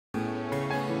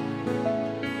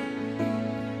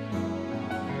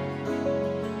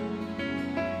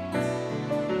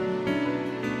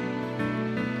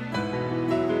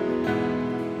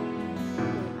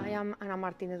Ana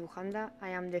Martinez Bujanda. I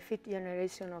am the fifth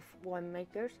generation of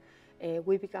winemakers.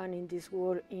 We began in this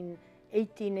world in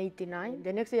 1889.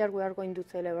 The next year we are going to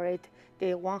celebrate the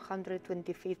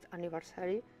 125th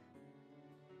anniversary.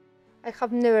 I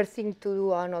have never think to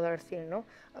do another thing, no?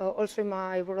 Also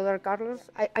my brother Carlos,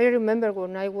 I remember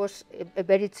when I was a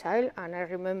very child, and I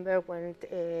remember when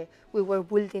we were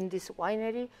building this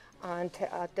winery, and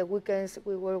at the weekends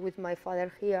we were with my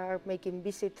father here making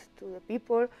visits to the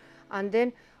people, and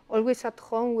then always at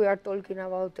home we are talking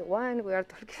about the wine, we are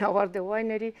talking about the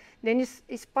winery. Then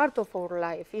it's part of our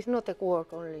life, it's not a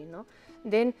work only, no?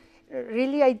 Then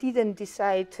really I didn't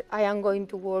decide I am going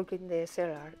to work in the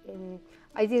cellar.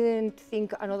 I didn't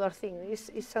think another thing.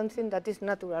 It's something that is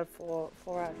natural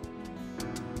for us.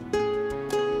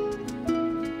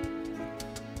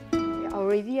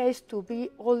 Our idea is to be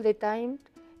all the time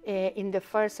in the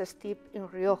first step in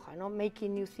Rioja, no?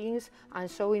 Making new things and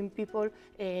showing people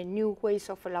new ways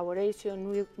of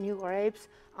elaboration, new grapes,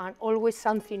 and always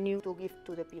something new to give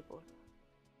to the people.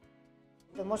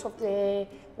 Most of the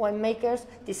winemakers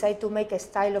decide to make a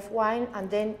style of wine and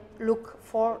then look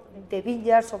for the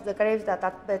vineyards of the grapes that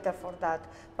are better for that.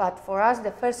 But for us,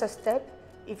 the first step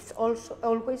is also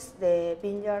always the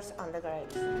vineyards and the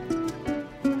grapes.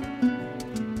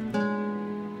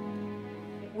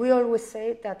 We always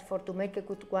say that to make a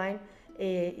good wine,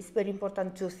 it's very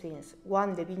important two things.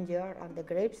 One, the vineyard and the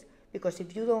grapes, because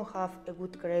if you don't have a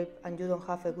good grape and you don't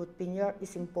have a good vineyard,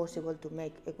 it's impossible to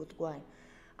make a good wine.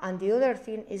 And the other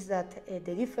thing is that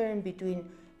the difference between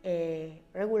a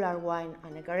regular wine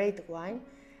and a great wine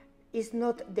is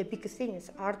not the big things,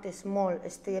 are the small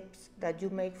steps that you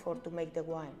make to make the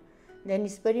wine. Then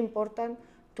it's very important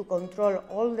to control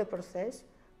all the process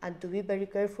and to be very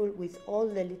careful with all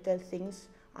the little things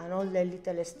and all the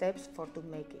little steps to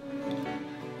make it.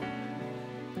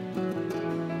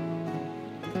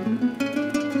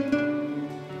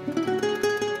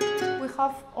 We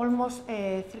have almost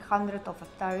 300 of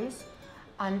hectares,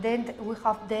 and then we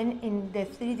have in the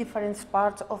three different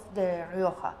parts of the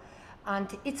Rioja, and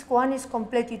each one is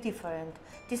completely different.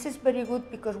 This is very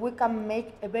good because we can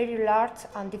make a very large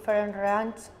and different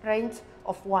range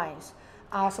of wines.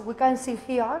 As we can see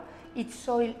here, each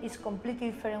soil is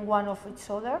completely different one of each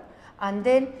other, and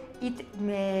then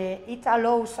it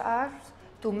allows us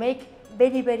to make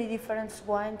very different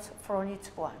wines from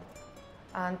each one.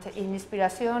 And in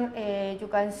inspiration, you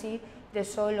can see the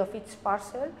soil of each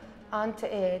parcel, and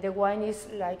the wine is,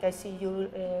 like I see you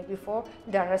before,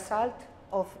 the result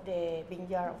of the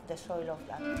vineyard, of the soil of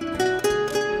that.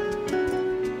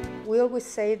 We always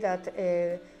say that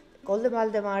Conde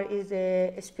Valdemar is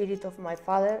the spirit of my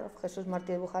father, of Jesus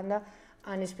Martinez Bujanda,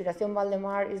 and Inspiración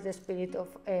Valdemar is the spirit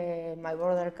of my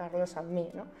brother Carlos and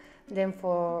me, no? Then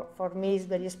for me it's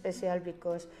very special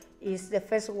because it's the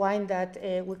first wine that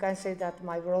we can say that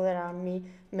my brother and me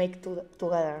make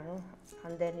together, no?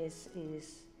 And then it's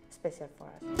special for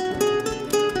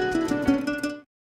us.